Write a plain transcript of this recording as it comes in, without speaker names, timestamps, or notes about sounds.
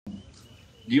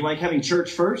Do you like having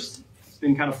church first? It's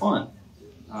been kind of fun.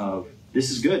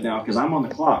 This is good now because I'm on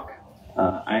the clock.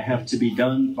 I have to be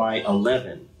done by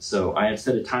 11. So I have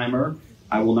set a timer.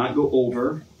 I will not go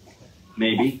over.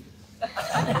 Maybe.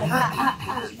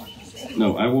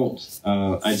 No, I won't.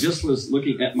 I just was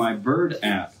looking at my bird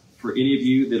app. For any of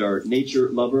you that are nature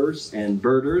lovers and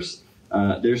birders,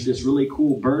 there's this really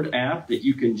cool bird app that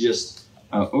you can just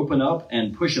open up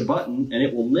and push a button, and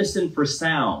it will listen for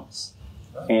sounds.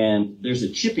 And there's a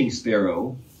chipping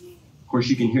sparrow. Of course,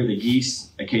 you can hear the geese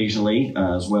occasionally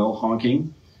as well,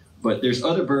 honking. But there's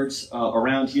other birds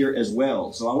around here as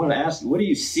well. So I want to ask you, what do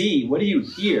you see? What do you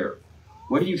hear?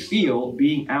 What do you feel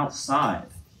being outside?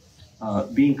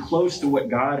 Being close to what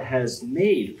God has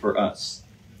made for us.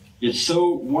 It's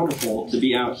so wonderful to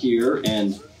be out here,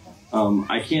 and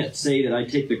I can't say that I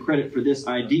take the credit for this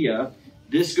idea.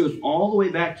 This goes all the way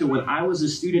back to when I was a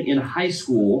student in high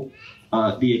school,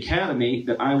 the academy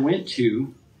that I went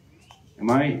to.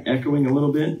 Am I echoing a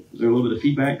little bit? Is there a little bit of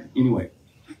feedback? Anyway,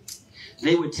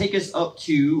 they would take us up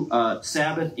to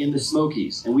Sabbath in the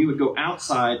Smokies, and we would go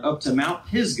outside up to Mount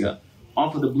Pisgah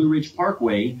off of the Blue Ridge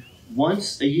Parkway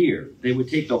once a year. They would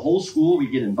take the whole school.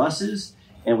 We'd get in buses,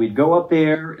 and we'd go up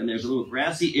there, and there's a little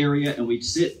grassy area, and we'd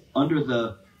sit under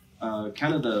the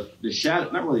kind of the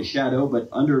shadow, not really shadow, but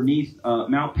underneath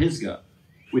Mount Pisgah,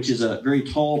 which is a very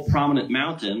tall, prominent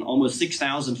mountain, almost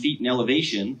 6,000 feet in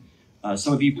elevation.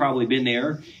 Some of you probably been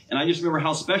there. And I just remember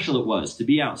how special it was to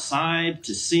be outside,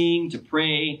 to sing, to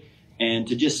pray, and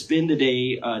to just spend the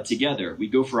day together.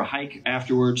 We'd go for a hike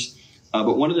afterwards.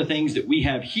 But one of the things that we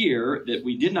have here that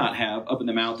we did not have up in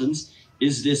the mountains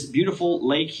is this beautiful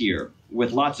lake here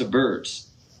with lots of birds.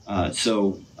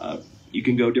 So you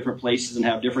can go different places and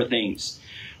have different things.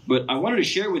 But I wanted to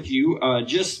share with you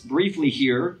just briefly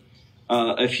here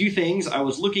a few things. I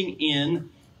was looking in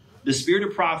the spirit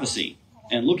of prophecy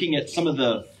and looking at some of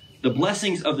the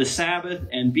blessings of the Sabbath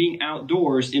and being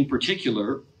outdoors in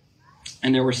particular.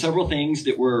 And there were several things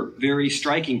that were very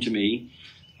striking to me.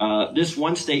 This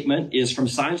one statement is from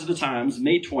Signs of the Times,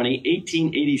 May 20,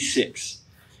 1886.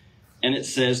 And it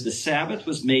says, the Sabbath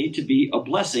was made to be a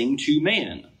blessing to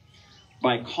man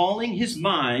by calling his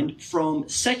mind from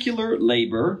secular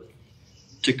labor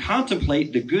to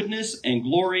contemplate the goodness and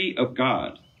glory of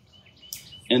God.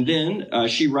 And then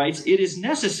she writes, it is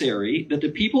necessary that the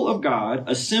people of God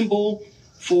assemble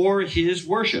for his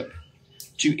worship,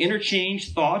 to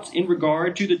interchange thoughts in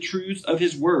regard to the truths of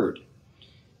his word,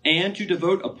 and to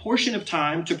devote a portion of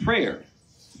time to prayer.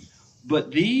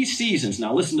 But these seasons,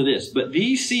 now listen to this, but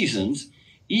these seasons,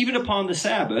 even upon the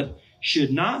Sabbath,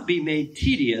 should not be made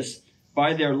tedious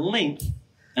by their length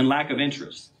and lack of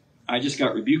interest. I just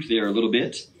got rebuked there a little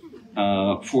bit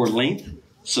for length.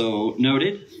 So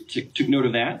noted, took note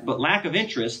of that, but lack of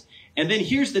interest. And then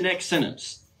here's the next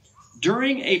sentence.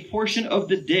 During a portion of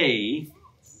the day,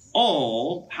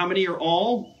 all, how many are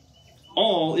all?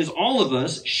 All is all of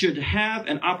us should have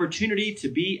an opportunity to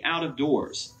be out of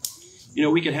doors. You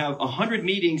know, we could have 100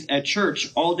 meetings at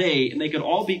church all day, and they could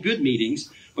all be good meetings.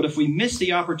 But if we miss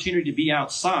the opportunity to be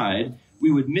outside,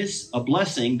 we would miss a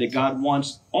blessing that God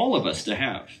wants all of us to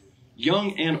have,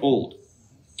 young and old.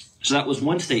 So that was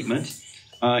one statement.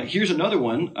 Here's another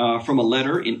one from a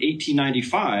letter in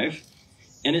 1895,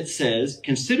 and it says,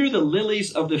 consider the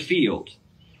lilies of the field.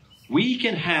 We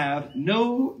can have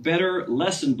no better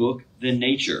lesson book than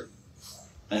nature.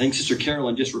 I think Sister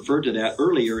Carolyn just referred to that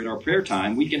earlier in our prayer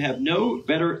time. We can have no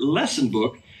better lesson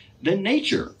book than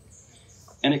nature.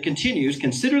 And it continues,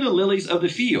 consider the lilies of the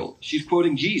field. She's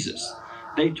quoting Jesus.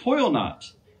 They toil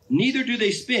not, neither do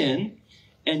they spin,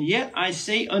 and yet I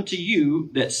say unto you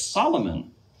that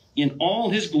Solomon in all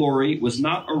his glory was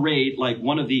not arrayed like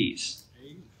one of these.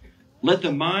 Let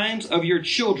the minds of your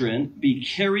children be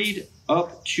carried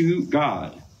up to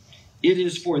God. It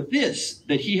is for this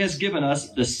that he has given us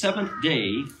the seventh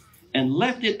day and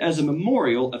left it as a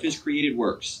memorial of his created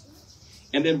works.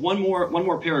 And then one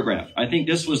more paragraph. I think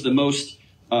this was the most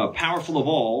powerful of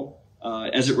all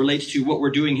as it relates to what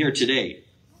we're doing here today.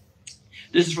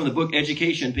 This is from the book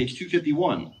Education, page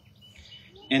 251.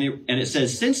 And it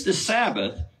says, since the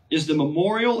Sabbath is the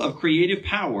memorial of creative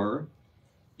power,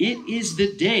 it is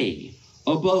the day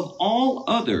above all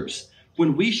others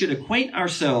when we should acquaint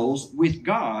ourselves with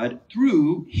God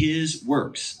through his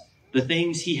works, the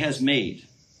things he has made.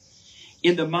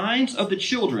 In the minds of the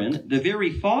children, the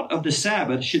very thought of the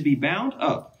Sabbath should be bound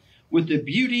up with the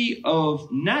beauty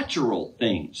of natural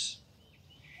things.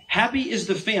 Happy is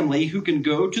the family who can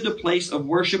go to the place of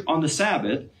worship on the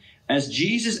Sabbath as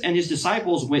Jesus and his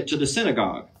disciples went to the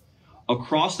synagogue,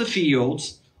 across the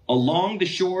fields, along the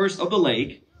shores of the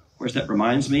lake. Of course, that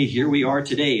reminds me, here we are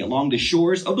today, along the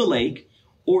shores of the lake,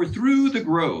 or through the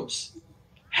groves.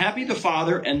 Happy the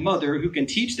father and mother who can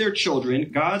teach their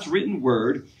children God's written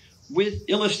word with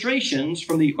illustrations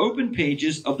from the open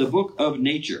pages of the book of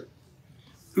nature.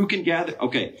 Who can gather?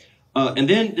 Okay. And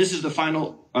then this is the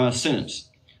final sentence.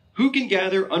 Who can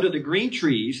gather under the green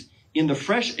trees in the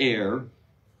fresh air,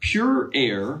 pure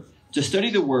air, to study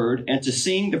the word and to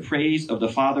sing the praise of the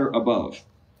Father above?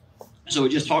 So it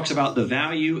just talks about the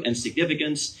value and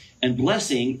significance and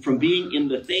blessing from being in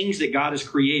the things that God has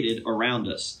created around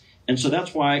us. And so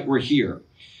that's why we're here.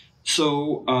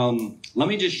 So let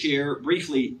me just share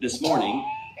briefly this morning,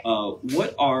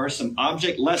 what are some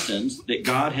object lessons that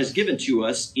God has given to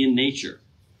us in nature?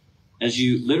 As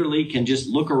you literally can just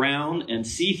look around and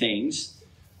see things,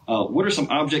 what are some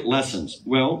object lessons?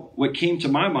 Well, what came to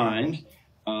my mind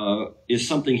is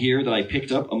something here that I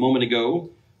picked up a moment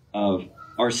ago,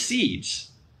 are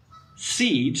seeds.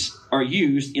 Seeds are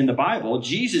used in the Bible.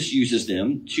 Jesus uses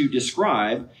them to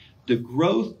describe the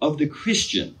growth of the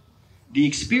Christian, the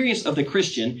experience of the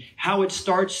Christian, how it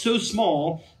starts so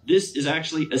small. This is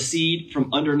actually a seed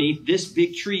from underneath this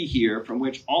big tree here, from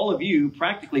which all of you,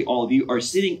 practically all of you, are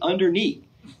sitting underneath.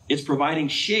 It's providing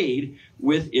shade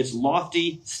with its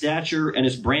lofty stature and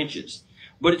its branches.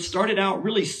 But it started out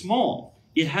really small.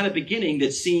 It had a beginning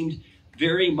that seemed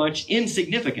very much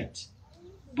insignificant.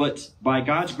 But by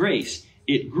God's grace,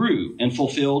 it grew and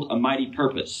fulfilled a mighty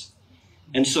purpose.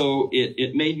 And so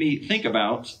it made me think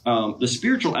about the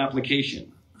spiritual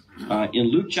application. In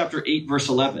Luke chapter 8, verse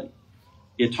 11,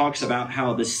 it talks about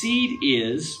how the seed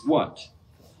is what?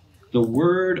 The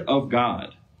Word of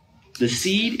God. The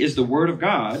seed is the Word of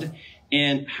God.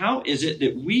 And how is it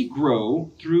that we grow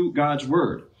through God's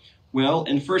Word? Well,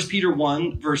 in 1 Peter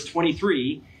 1, verse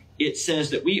 23, it says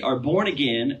that we are born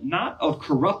again, not of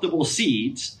corruptible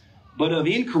seeds, but of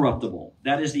incorruptible.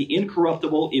 That is the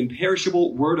incorruptible,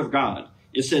 imperishable Word of God.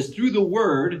 It says, through the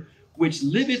Word which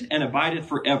liveth and abideth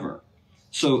forever.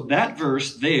 So that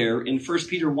verse there in 1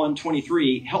 Peter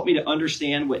 1:23 helped me to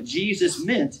understand what Jesus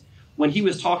meant when he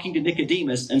was talking to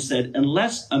Nicodemus and said,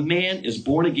 unless a man is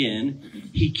born again,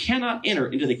 he cannot enter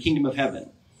into the kingdom of heaven.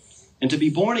 And to be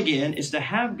born again is to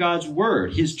have God's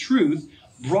Word, his truth,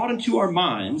 brought into our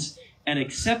minds and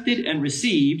accepted and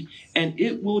received, and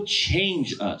it will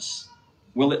change us.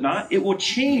 Will it not? It will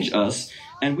change us,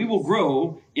 and we will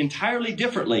grow entirely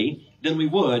differently than we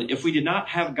would if we did not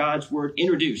have God's Word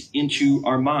introduced into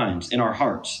our minds and our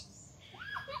hearts.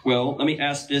 Well, let me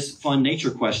ask this fun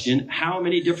nature question. How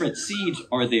many different seeds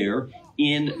are there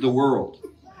in the world?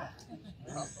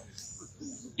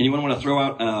 Anyone want to throw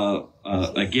out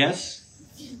a guess?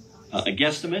 A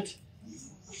guesstimate?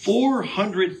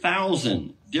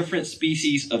 400,000 different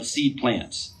species of seed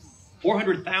plants.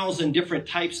 400,000 different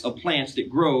types of plants that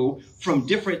grow from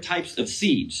different types of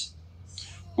seeds.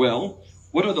 Well,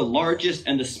 what are the largest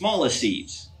and the smallest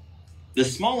seeds? The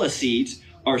smallest seeds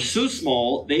are so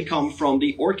small, they come from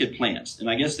the orchid plants. And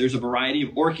I guess there's a variety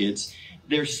of orchids.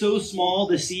 They're so small,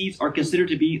 the seeds are considered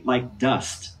to be like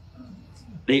dust.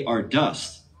 They are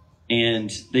dust.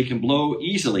 And they can blow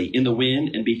easily in the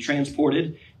wind and be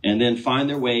transported and then find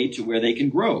their way to where they can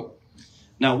grow.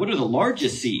 Now, what are the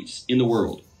largest seeds in the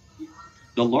world?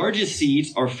 The largest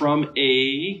seeds are from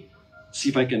see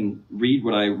if I can read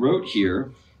what I wrote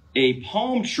here, a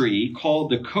palm tree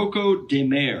called the Coco de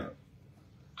Mer.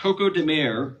 Coco de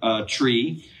Mer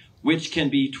tree, which can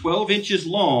be 12 inches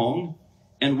long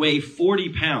and weigh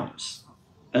 40 pounds.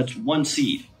 That's one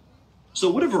seed. So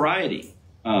what a variety.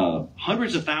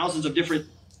 Hundreds of thousands of different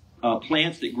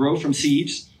plants that grow from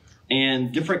seeds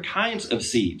and different kinds of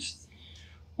seeds.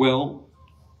 Well,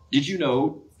 did you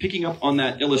know, picking up on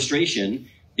that illustration,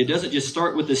 it doesn't just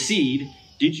start with the seed.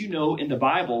 Did you know in the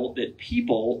Bible that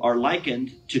people are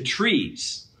likened to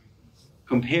trees,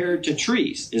 compared to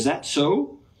trees? Is that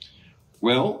so?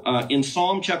 Well, in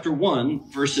Psalm chapter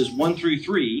 1, verses 1 through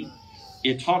 3,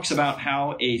 it talks about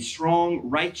how a strong,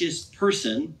 righteous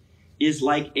person is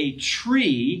like a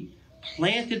tree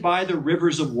planted by the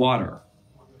rivers of water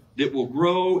that will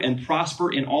grow and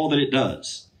prosper in all that it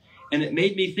does. And it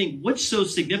made me think, what's so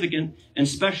significant and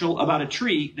special about a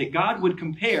tree that God would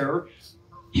compare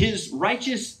his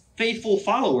righteous, faithful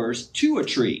followers to a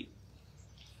tree?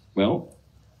 Well,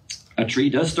 a tree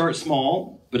does start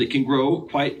small, but it can grow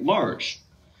quite large.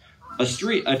 A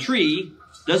tree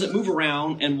doesn't move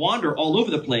around and wander all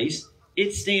over the place.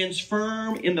 It stands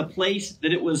firm in the place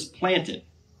that it was planted.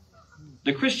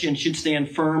 The Christian should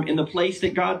stand firm in the place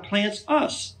that God plants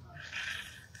us.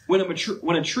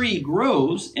 When a tree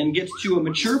grows and gets to a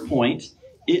mature point,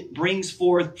 it brings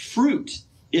forth fruit.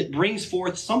 It brings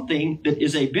forth something that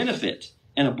is a benefit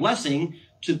and a blessing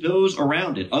to those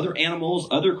around it, other animals,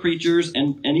 other creatures,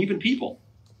 and even people.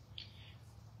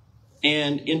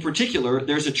 And in particular,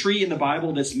 there's a tree in the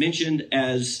Bible that's mentioned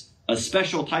as a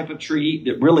special type of tree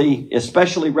that really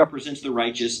especially represents the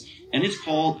righteous, and it's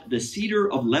called the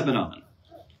cedar of Lebanon.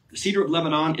 The cedar of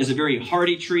Lebanon is a very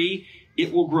hardy tree.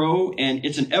 It will grow, and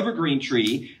it's an evergreen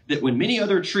tree that when many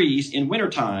other trees in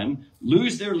wintertime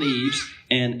lose their leaves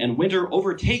and winter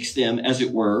overtakes them, as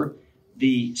it were,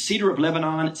 the cedar of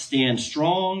Lebanon stands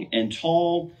strong and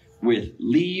tall with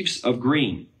leaves of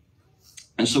green.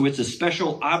 And so it's a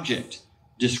special object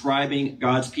describing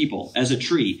God's people as a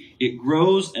tree. It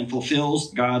grows and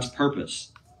fulfills God's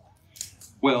purpose.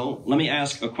 Well, let me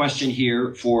ask a question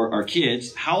here for our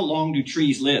kids. How long do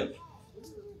trees live?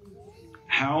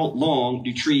 How long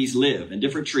do trees live? And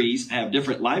different trees have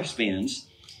different lifespans.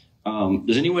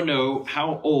 Does anyone know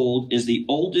how old is the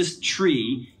oldest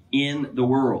tree in the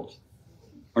world?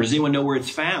 Or does anyone know where it's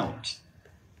found?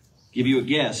 Give you a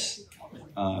guess.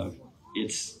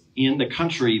 It's in the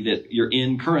country that you're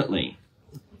in currently.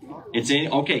 It's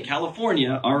in, okay,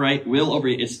 California. All right, Will, over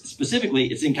it's specifically,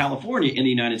 it's in California in the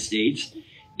United States.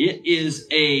 It is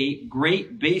a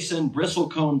Great Basin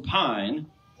bristlecone pine,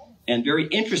 and very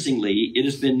interestingly, it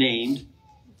has been named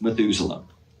Methuselah.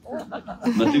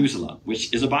 Methuselah,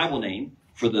 which is a Bible name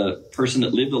for the person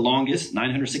that lived the longest,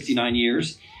 969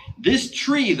 years. This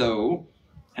tree, though,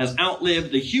 has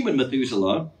outlived the human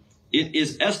Methuselah. It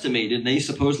is estimated, they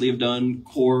supposedly have done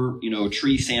core,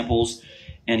 tree samples,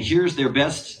 and here's their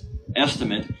best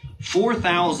estimate,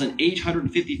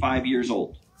 4,855 years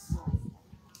old.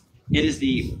 It's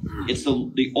the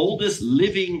oldest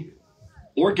living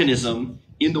organism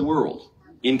in the world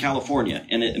in California.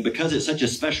 And because it's such a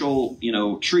special,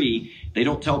 tree, they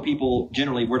don't tell people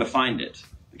generally where to find it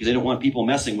because they don't want people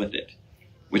messing with it,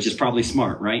 which is probably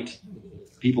smart, right?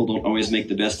 People don't always make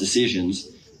the best decisions,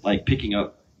 like picking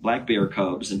up black bear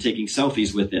cubs and taking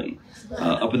selfies with them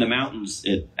up in the mountains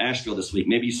at Asheville this week.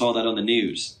 Maybe you saw that on the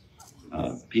news.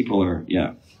 People are,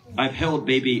 I've held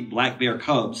baby black bear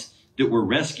cubs that were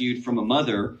rescued from a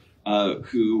mother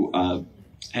who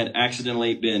had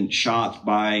accidentally been shot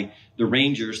by the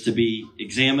rangers to be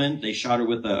examined. They shot her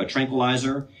with a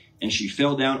tranquilizer, and she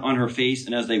fell down on her face.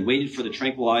 And as they waited for the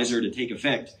tranquilizer to take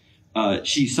effect,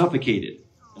 she suffocated.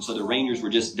 And so the rangers were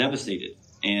just devastated.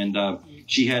 And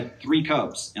she had 3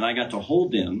 cubs, and I got to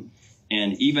hold them.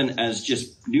 And even as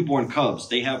just newborn cubs,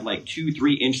 they have like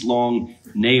 2-3 inch long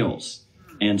nails.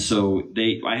 And so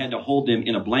I had to hold them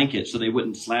in a blanket so they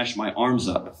wouldn't slash my arms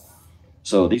up.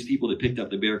 So these people that picked up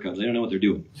the bear cubs, they don't know what they're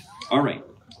doing. All right,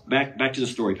 back to the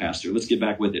story, Pastor. Let's get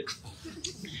back with it.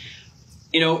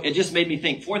 It just made me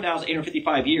think,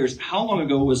 4,855 years, how long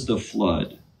ago was the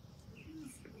flood?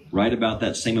 Right about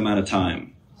that same amount of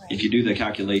time, if you do the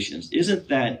calculations. Isn't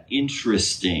that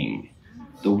interesting?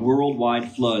 The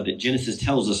worldwide flood that Genesis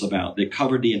tells us about that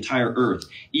covered the entire earth,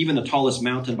 even the tallest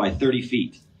mountain by 30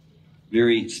 feet.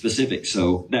 Very specific.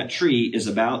 So that tree is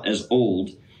about as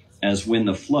old as when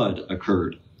the flood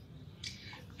occurred.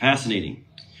 Fascinating.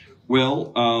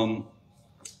 Well,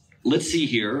 let's see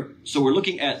here. So we're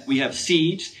looking at, we have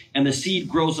seeds, and the seed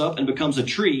grows up and becomes a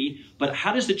tree. But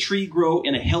how does the tree grow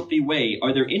in a healthy way?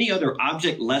 Are there any other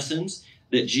object lessons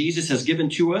that Jesus has given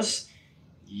to us?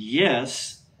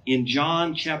 Yes. In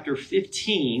John chapter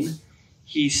 15,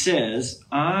 he says,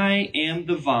 I am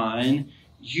the vine,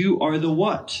 you are the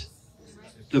what?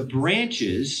 The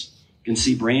branches. You can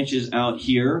see branches out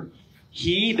here.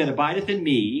 He that abideth in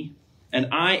me, and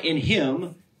I in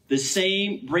him, the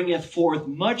same bringeth forth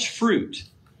much fruit.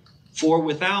 For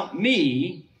without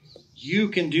me, you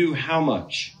can do how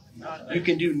much? You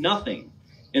can do nothing.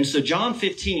 And so John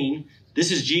 15,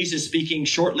 this is Jesus speaking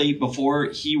shortly before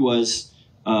he was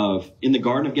in the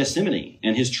Garden of Gethsemane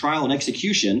and his trial and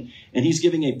execution. And he's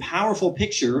giving a powerful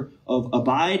picture of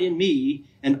abide in me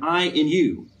and I in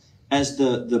you. As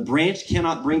the branch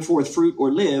cannot bring forth fruit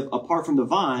or live apart from the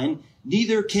vine,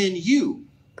 neither can you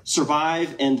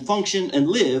survive and function and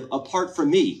live apart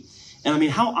from me. And I mean,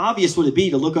 how obvious would it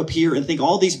be to look up here and think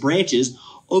all these branches,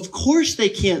 of course they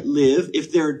can't live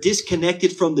if they're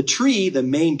disconnected from the tree, the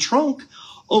main trunk.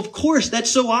 Of course,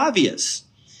 that's so obvious.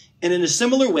 And in a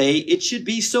similar way, it should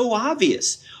be so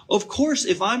obvious. Of course,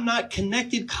 if I'm not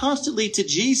connected constantly to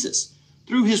Jesus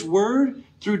through his word,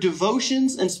 through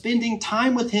devotions and spending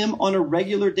time with him on a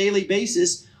regular daily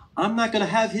basis, I'm not going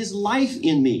to have his life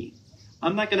in me.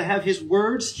 I'm not going to have his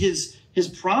words, his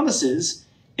promises,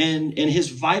 and his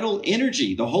vital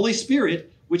energy, the Holy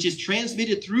Spirit, which is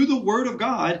transmitted through the word of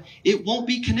God. It won't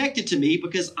be connected to me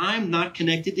because I'm not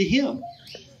connected to him.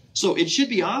 So it should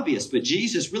be obvious, but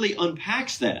Jesus really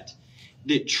unpacks that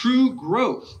true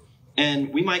growth,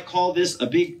 and we might call this a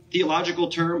big theological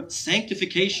term,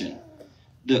 sanctification.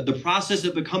 the process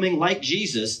of becoming like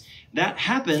Jesus, that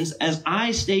happens as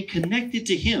I stay connected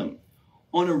to him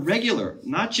on a regular,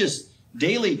 not just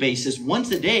daily basis,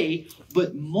 once a day,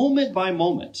 but moment by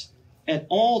moment. At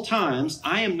all times,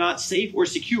 I am not safe or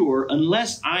secure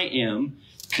unless I am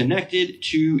connected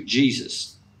to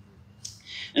Jesus.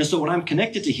 And so when I'm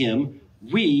connected to him,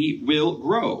 we will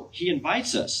grow. He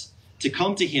invites us to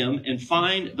come to him and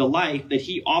find the life that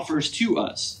he offers to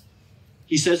us.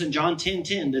 He says in John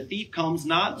 10:10, the thief comes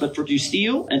not but for to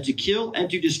steal and to kill and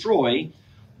to destroy.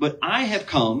 But I have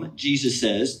come, Jesus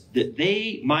says, that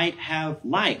they might have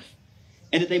life.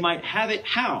 And that they might have it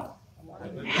how?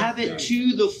 Have it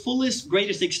to the fullest,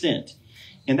 greatest extent.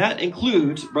 And that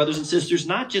includes, brothers and sisters,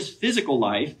 not just physical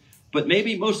life, but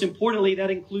maybe most importantly,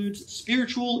 that includes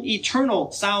spiritual, eternal,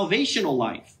 salvational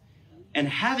life. And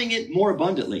having it more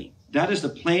abundantly. That is the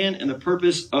plan and the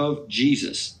purpose of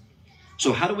Jesus.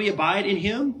 So how do we abide in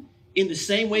him? In the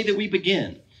same way that we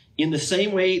begin. In the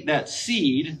same way that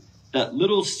seed, that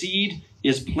little seed,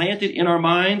 is planted in our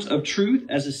minds of truth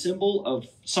as a symbol of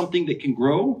something that can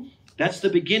grow. That's the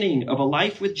beginning of a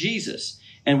life with Jesus.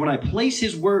 And when I place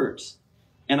his words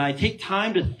and I take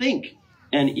time to think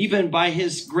and even by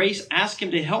his grace ask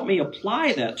him to help me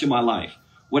apply that to my life,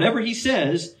 whatever he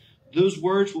says, those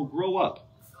words will grow up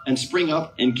and spring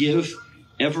up and give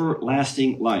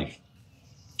everlasting life.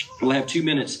 We'll have 2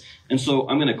 minutes. And so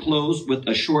I'm going to close with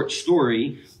a short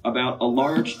story about a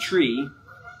large tree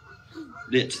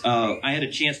that I had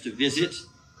a chance to visit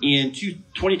in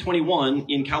 2021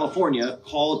 in California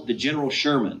called the General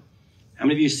Sherman. How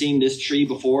many of you have seen this tree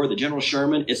before? The General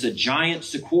Sherman. It's a giant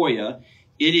sequoia.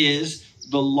 It is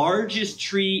the largest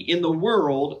tree in the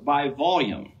world by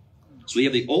volume. So we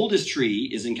have the oldest tree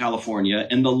is in California,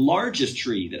 and the largest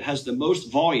tree that has the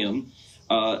most volume,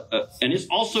 and it's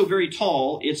also very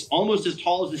tall. It's almost as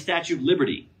tall as the Statue of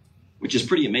Liberty, which is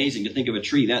pretty amazing to think of a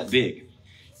tree that big.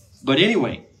 But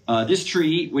anyway, this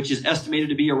tree, which is estimated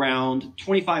to be around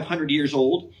 2,500 years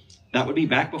old, that would be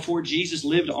back before Jesus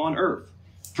lived on earth.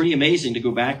 Pretty amazing to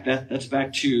go back. That's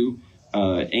back to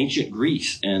ancient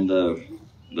Greece and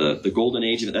the golden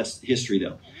age of it. That's history,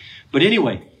 though. But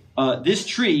anyway, this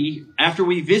tree, after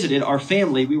we visited our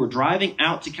family, we were driving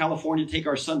out to California to take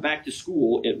our son back to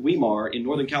school at Weimar in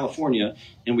Northern California,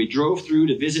 and we drove through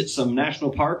to visit some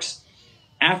national parks.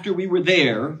 After we were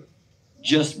there,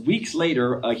 just weeks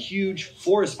later, a huge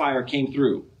forest fire came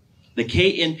through. The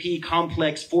KNP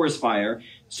complex forest fire.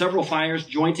 Several fires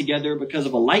joined together because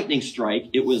of a lightning strike.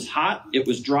 It was hot, it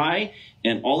was dry,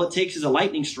 and all it takes is a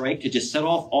lightning strike to just set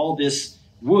off all this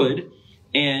wood.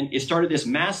 And it started this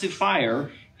massive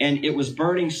fire, and it was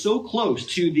burning so close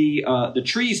to the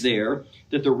trees there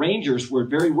that the rangers were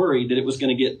very worried that it was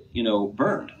going to get,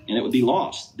 burned and it would be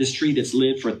lost. This tree that's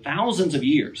lived for thousands of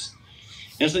years.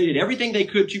 And so they did everything they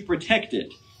could to protect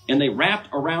it. And they wrapped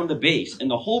around the base.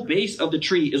 And the whole base of the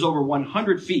tree is over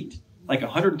 100 feet, like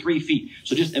 103 feet.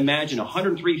 So just imagine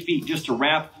 103 feet just to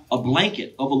wrap a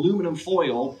blanket of aluminum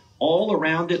foil all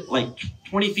around it, like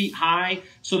 20 feet high,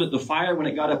 so that the fire, when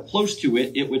it got up close to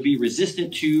it, it would be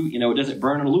resistant to, it doesn't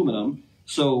burn on aluminum.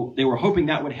 So they were hoping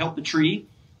that would help the tree.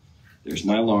 There's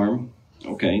my alarm.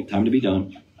 Okay, time to be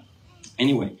done.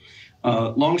 Anyway.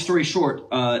 Long story short,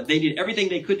 they did everything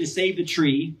they could to save the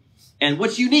tree. And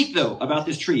what's unique, though, about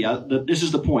this tree, this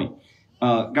is the point.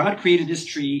 God created this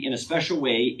tree in a special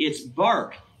way. Its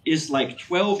bark is like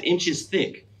 12 inches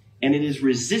thick, and it is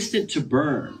resistant to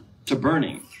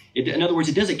burning. In other words,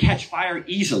 it doesn't catch fire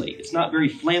easily. It's not very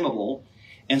flammable.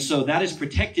 And so that has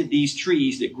protected these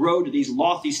trees that grow to these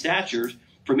lofty statures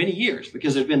for many years,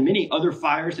 because there have been many other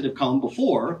fires that have come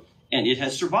before, and it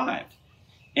has survived.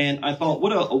 And I thought,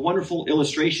 what a wonderful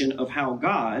illustration of how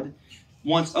God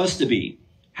wants us to be,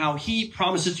 how he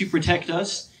promises to protect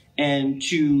us and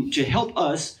to help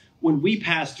us when we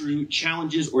pass through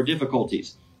challenges or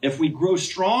difficulties. If we grow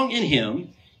strong in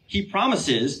him, he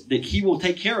promises that he will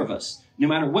take care of us no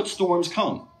matter what storms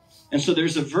come. And so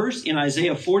there's a verse in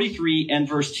Isaiah 43 and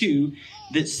verse 2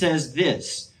 that says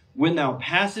this: when thou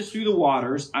passest through the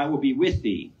waters, I will be with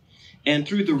thee. And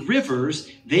through the rivers,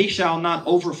 they shall not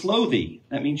overflow thee.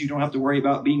 That means you don't have to worry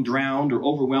about being drowned or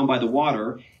overwhelmed by the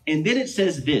water. And then it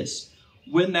says this: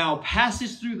 when thou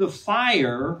passest through the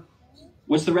fire,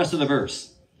 what's the rest of the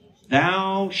verse?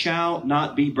 Thou shalt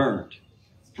not be burned,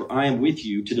 for I am with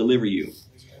you to deliver you.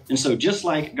 And so just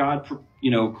like God,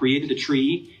 created a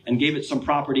tree and gave it some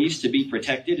properties to be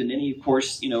protected, and then he, of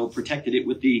course, protected it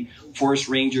with the forest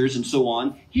rangers and so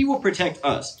on, he will protect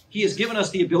us. He has given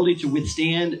us the ability to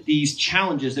withstand these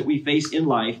challenges that we face in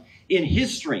life in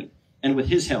his strength and with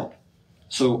his help.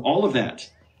 So all of that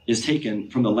is taken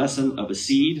from the lesson of a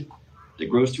seed that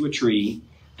grows to a tree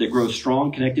that grows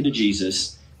strong, connected to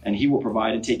Jesus, and he will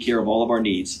provide and take care of all of our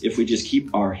needs if we just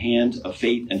keep our hand of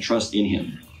faith and trust in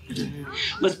him.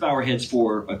 Let's bow our heads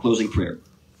for a closing prayer.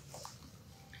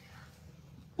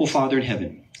 Oh, Father in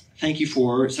heaven, thank you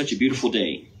for such a beautiful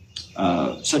day,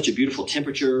 such a beautiful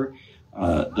temperature,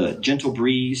 the gentle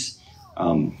breeze,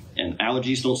 and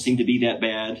allergies don't seem to be that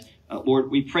bad.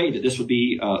 Lord, we pray that this would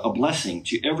be a blessing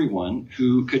to everyone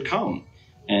who could come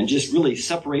and just really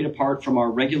separate apart from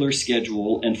our regular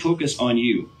schedule and focus on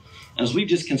you. As we've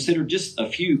just considered just a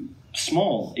few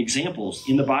small examples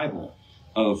in the Bible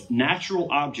of natural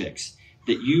objects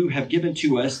that you have given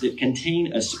to us that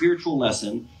contain a spiritual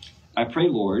lesson, I pray,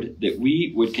 Lord, that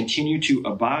we would continue to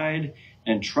abide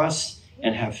and trust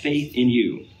and have faith in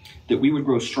you, that we would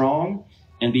grow strong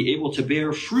and be able to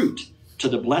bear fruit to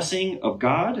the blessing of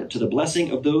God, to the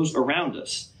blessing of those around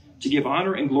us, to give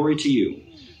honor and glory to you.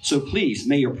 So please,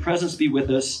 may your presence be with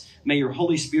us, may your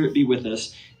Holy Spirit be with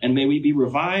us, and may we be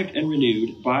revived and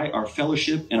renewed by our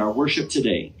fellowship and our worship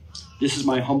today. This is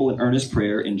my humble and earnest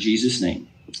prayer in Jesus' name.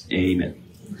 Amen.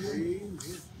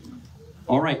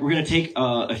 All right, we're going to take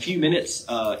a few minutes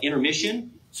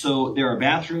intermission. So there are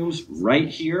bathrooms right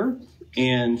here,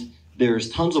 and there's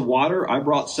tons of water. I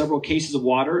brought several cases of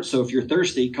water, so if you're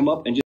thirsty, come up and just